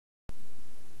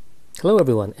Hello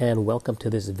everyone, and welcome to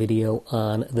this video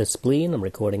on the spleen. I'm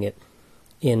recording it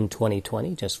in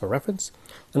 2020 just for reference.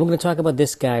 And we're going to talk about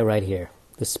this guy right here,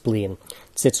 the spleen.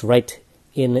 It sits right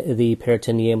in the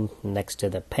peritoneum next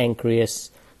to the pancreas,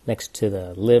 next to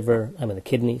the the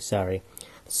kidney, sorry.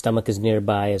 The stomach is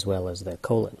nearby as well as the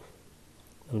colon.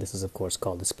 And this is of course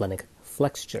called the splenic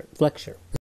flexure. The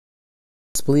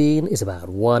spleen is about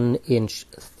 1 inch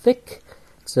thick.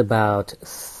 It's about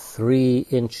 3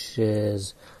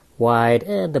 inches wide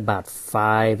and about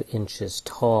 5 inches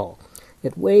tall.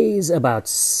 It weighs about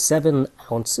 7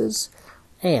 ounces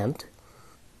and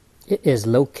it is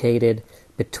located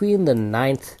between the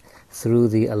 9th through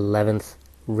the 11th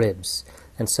ribs.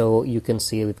 And so you can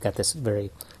see we've got this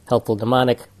very helpful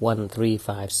mnemonic 1, 3,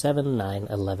 5, 7, 9,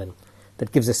 11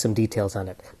 that gives us some details on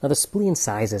it. Now the spleen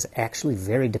size is actually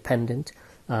very dependent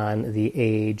on the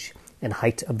age and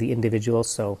height of the individual,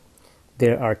 so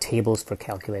there are tables for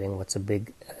calculating what's a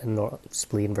big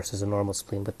spleen versus a normal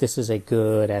spleen, but this is a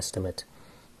good estimate.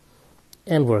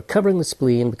 And we're covering the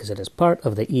spleen because it is part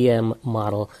of the EM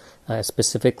model.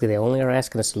 Specifically, they only are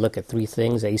asking us to look at 3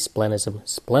 things: asplenism,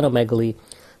 splenomegaly,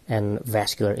 and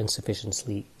vascular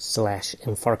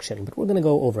insufficiency/infarction. But we're going to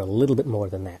go over a little bit more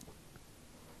than that.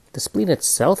 The spleen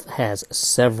itself has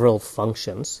several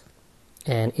functions,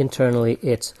 and internally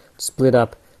it's split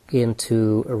up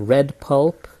into red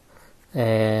pulp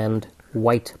and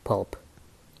white pulp,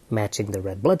 matching the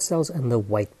red blood cells and the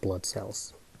white blood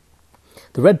cells.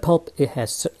 The red pulp, it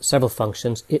has several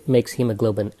functions. It makes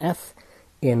hemoglobin F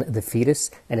in the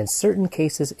fetus, and in certain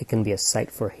cases it can be a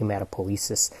site for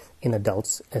hematopoiesis in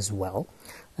adults as well.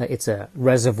 It's a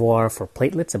reservoir for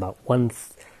platelets. About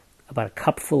a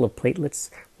cupful of platelets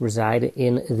reside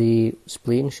in the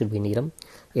spleen should we need them.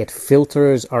 It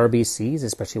filters RBCs,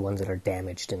 especially ones that are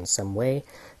damaged in some way,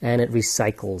 and it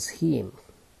recycles heme.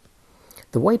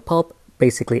 The white pulp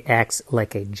basically acts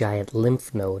like a giant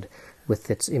lymph node with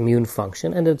its immune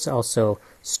function, and it also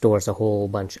stores a whole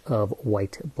bunch of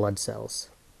white blood cells.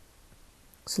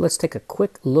 So let's take a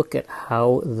quick look at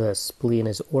how the spleen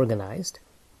is organized.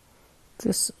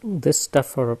 This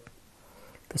stuff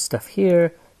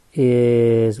here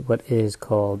is what is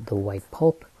called the white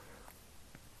pulp.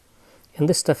 And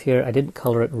this stuff here, I didn't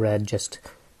color it red just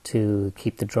to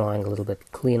keep the drawing a little bit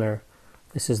cleaner.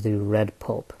 This is the red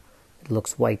pulp. It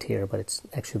looks white here, but it's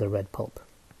actually the red pulp.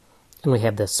 And we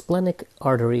have the splenic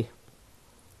artery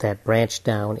that branch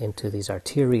down into these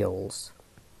arterioles.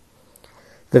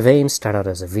 The veins start out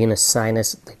as a venous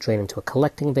sinus. They drain into a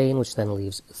collecting vein, which then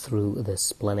leaves through the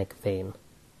splenic vein.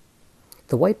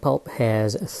 The white pulp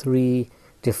has 3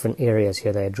 different areas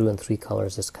here that I drew in 3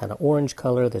 colors: this kind of orange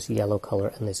color, this yellow color,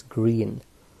 and this green.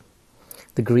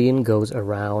 The green goes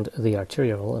around the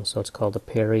arteriole, and so it's called the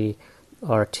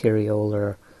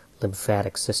periarteriolar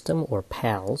lymphatic system, or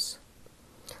PALS.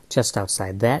 Just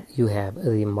outside that, you have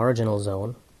the marginal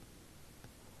zone,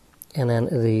 and then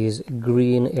these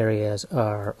green areas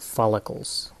are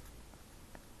follicles.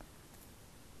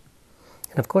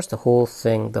 And of course, the whole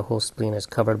spleen is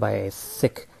covered by a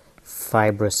thick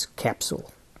fibrous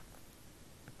capsule.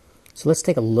 So let's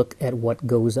take a look at what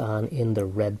goes on in the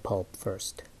red pulp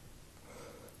first.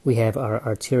 We have our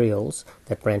arterioles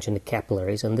that branch into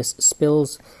capillaries, and this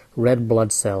spills red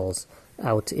blood cells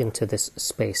out into this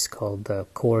space called the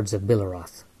cords of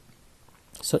Billeroth.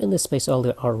 So in this space, all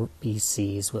the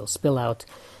RBCs will spill out,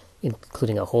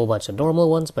 including a whole bunch of normal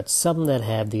ones, but some that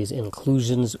have these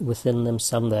inclusions within them,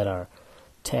 some that are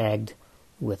tagged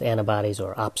with antibodies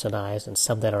or opsonized, and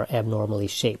some that are abnormally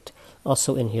shaped.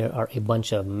 Also in here are a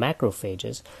bunch of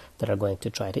macrophages that are going to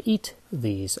try to eat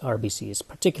these RBCs,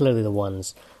 particularly the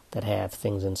ones that have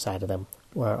things inside of them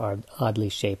or are oddly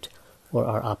shaped or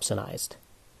are opsonized.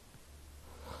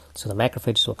 So the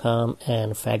macrophages will come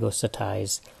and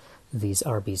phagocytize these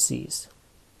RBCs.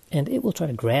 And it will try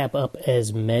to grab up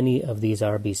as many of these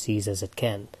RBCs as it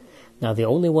can. Now the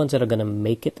only ones that are going to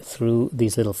make it through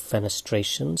these little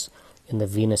fenestrations in the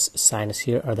venous sinus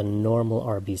here are the normal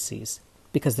RBCs,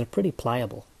 because they're pretty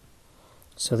pliable.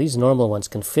 So these normal ones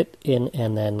can fit in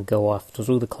and then go off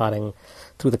through the collecting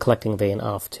vein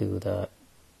off to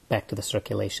back to the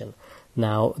circulation.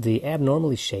 Now the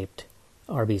abnormally shaped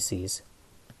RBCs,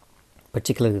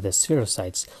 particularly the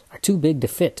spherocytes, are too big to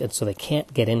fit, and so they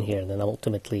can't get in here and then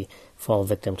ultimately fall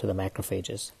victim to the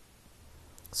macrophages.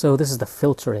 So this is the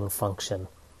filtering function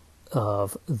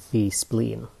of the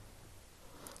spleen.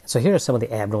 So here are some of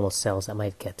the abnormal cells that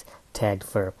might get tagged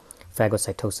for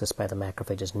phagocytosis by the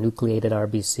macrophages: nucleated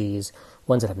RBCs,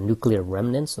 ones that have nuclear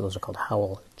remnants, so those are called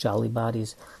Howell-Jolly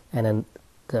bodies, and then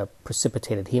the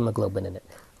precipitated hemoglobin in it,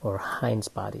 or Heinz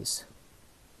bodies.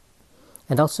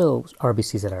 And also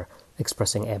RBCs that are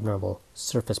expressing abnormal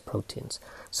surface proteins.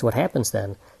 So what happens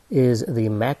then is the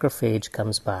macrophage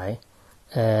comes by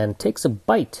and takes a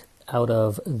bite out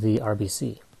of the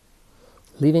RBC,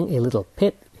 leaving a little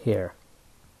pit here.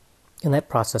 And that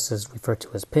process is referred to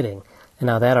as pitting. And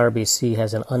now that RBC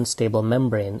has an unstable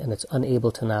membrane, and it's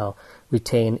unable to now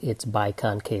retain its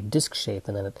biconcave disc shape,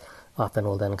 and then it often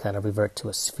will then kind of revert to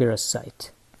a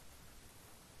spherocyte,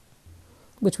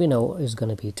 which we know is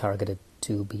going to be targeted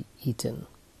to be eaten.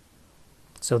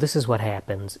 So this is what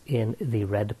happens in the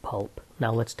red pulp.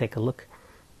 Now let's take a look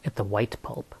at the white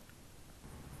pulp.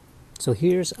 So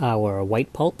here's our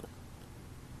white pulp,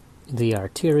 the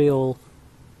arteriole,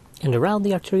 and around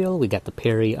the arteriole we got the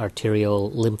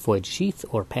peri-arteriole lymphoid sheath,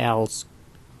 or PALS,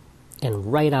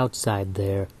 and right outside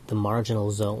there, the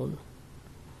marginal zone.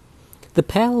 The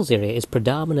PALS area is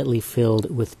predominantly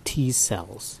filled with T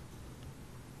cells,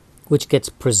 which gets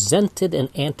presented an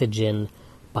antigen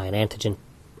by an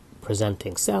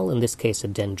antigen-presenting cell, in this case a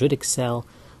dendritic cell,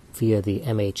 via the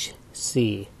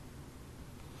MHC.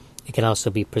 It can also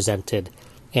be presented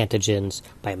antigens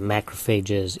by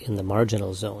macrophages in the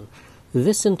marginal zone.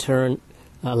 This in turn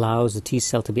allows the T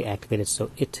cell to be activated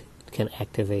so it can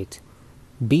activate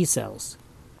B cells.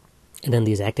 And then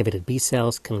these activated B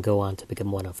cells can go on to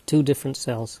become one of two different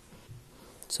cells.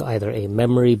 So either a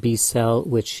memory B cell,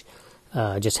 which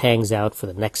just hangs out for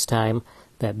the next time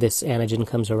that this antigen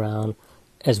comes around,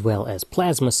 as well as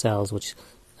plasma cells, which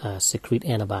secrete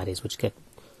antibodies, which get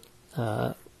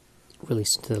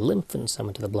released into the lymph and some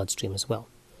into the bloodstream as well.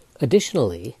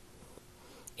 Additionally,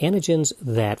 antigens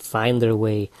that find their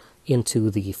way into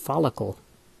the follicle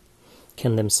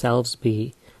can themselves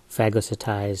be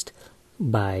phagocytized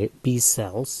by B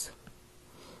cells,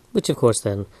 which of course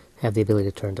then have the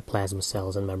ability to turn to plasma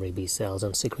cells and memory B cells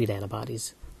and secrete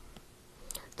antibodies.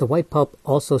 The white pulp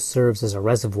also serves as a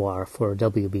reservoir for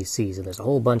WBCs, and there's a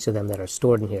whole bunch of them that are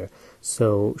stored in here,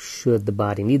 so should the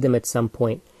body need them at some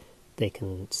point, they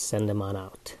can send them on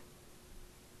out.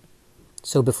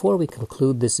 So before we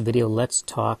conclude this video, let's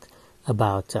talk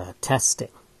about testing.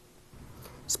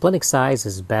 Splenic size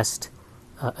is best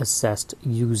assessed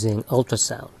using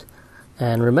ultrasound.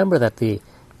 And remember that the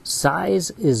size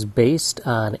is based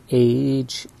on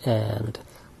age and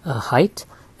height,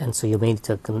 and so you may need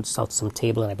to consult some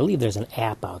table, and I believe there's an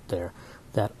app out there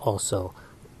that also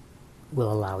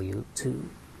will allow you to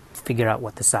figure out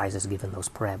what the size is given those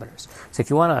parameters. So if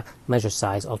you want to measure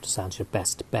size, ultrasound's your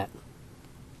best bet.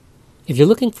 If you're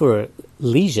looking for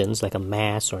lesions like a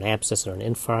mass or an abscess or an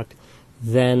infarct,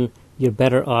 then you're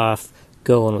better off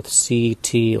going with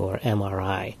CT or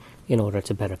MRI in order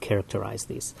to better characterize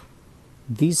these.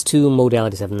 These two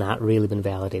modalities have not really been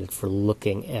validated for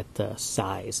looking at the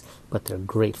size, but they're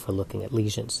great for looking at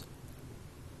lesions.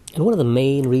 And one of the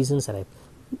main reasons that I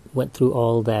went through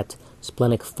all that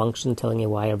splenic function, telling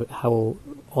you how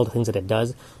all the things that it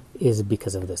does, is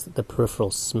because of this, the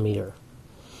peripheral smear.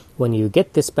 When you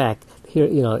get this back, here,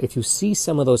 if you see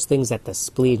some of those things that the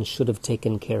spleen should have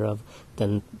taken care of,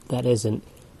 then that is a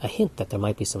hint that there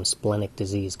might be some splenic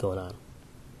disease going on.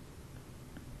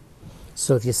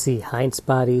 So if you see Heinz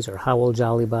bodies or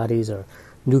Howell-Jolly bodies or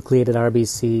nucleated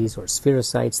RBCs or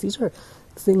spherocytes, these are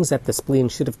things that the spleen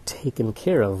should have taken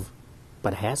care of,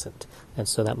 but hasn't. And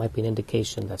so that might be an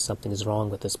indication that something is wrong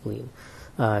with the spleen.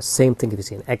 Same thing if you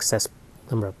see an excess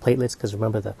number of platelets, because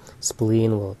remember the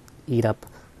spleen will eat up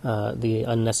the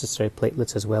unnecessary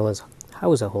platelets as well as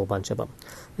house a whole bunch of them.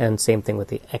 And same thing with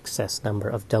the excess number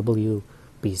of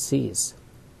WBCs.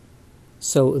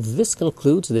 So this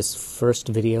concludes this first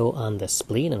video on the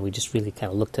spleen, and we just really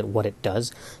kind of looked at what it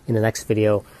does. In the next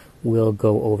video, we'll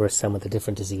go over some of the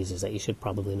different diseases that you should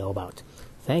probably know about.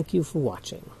 Thank you for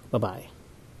watching. Bye-bye.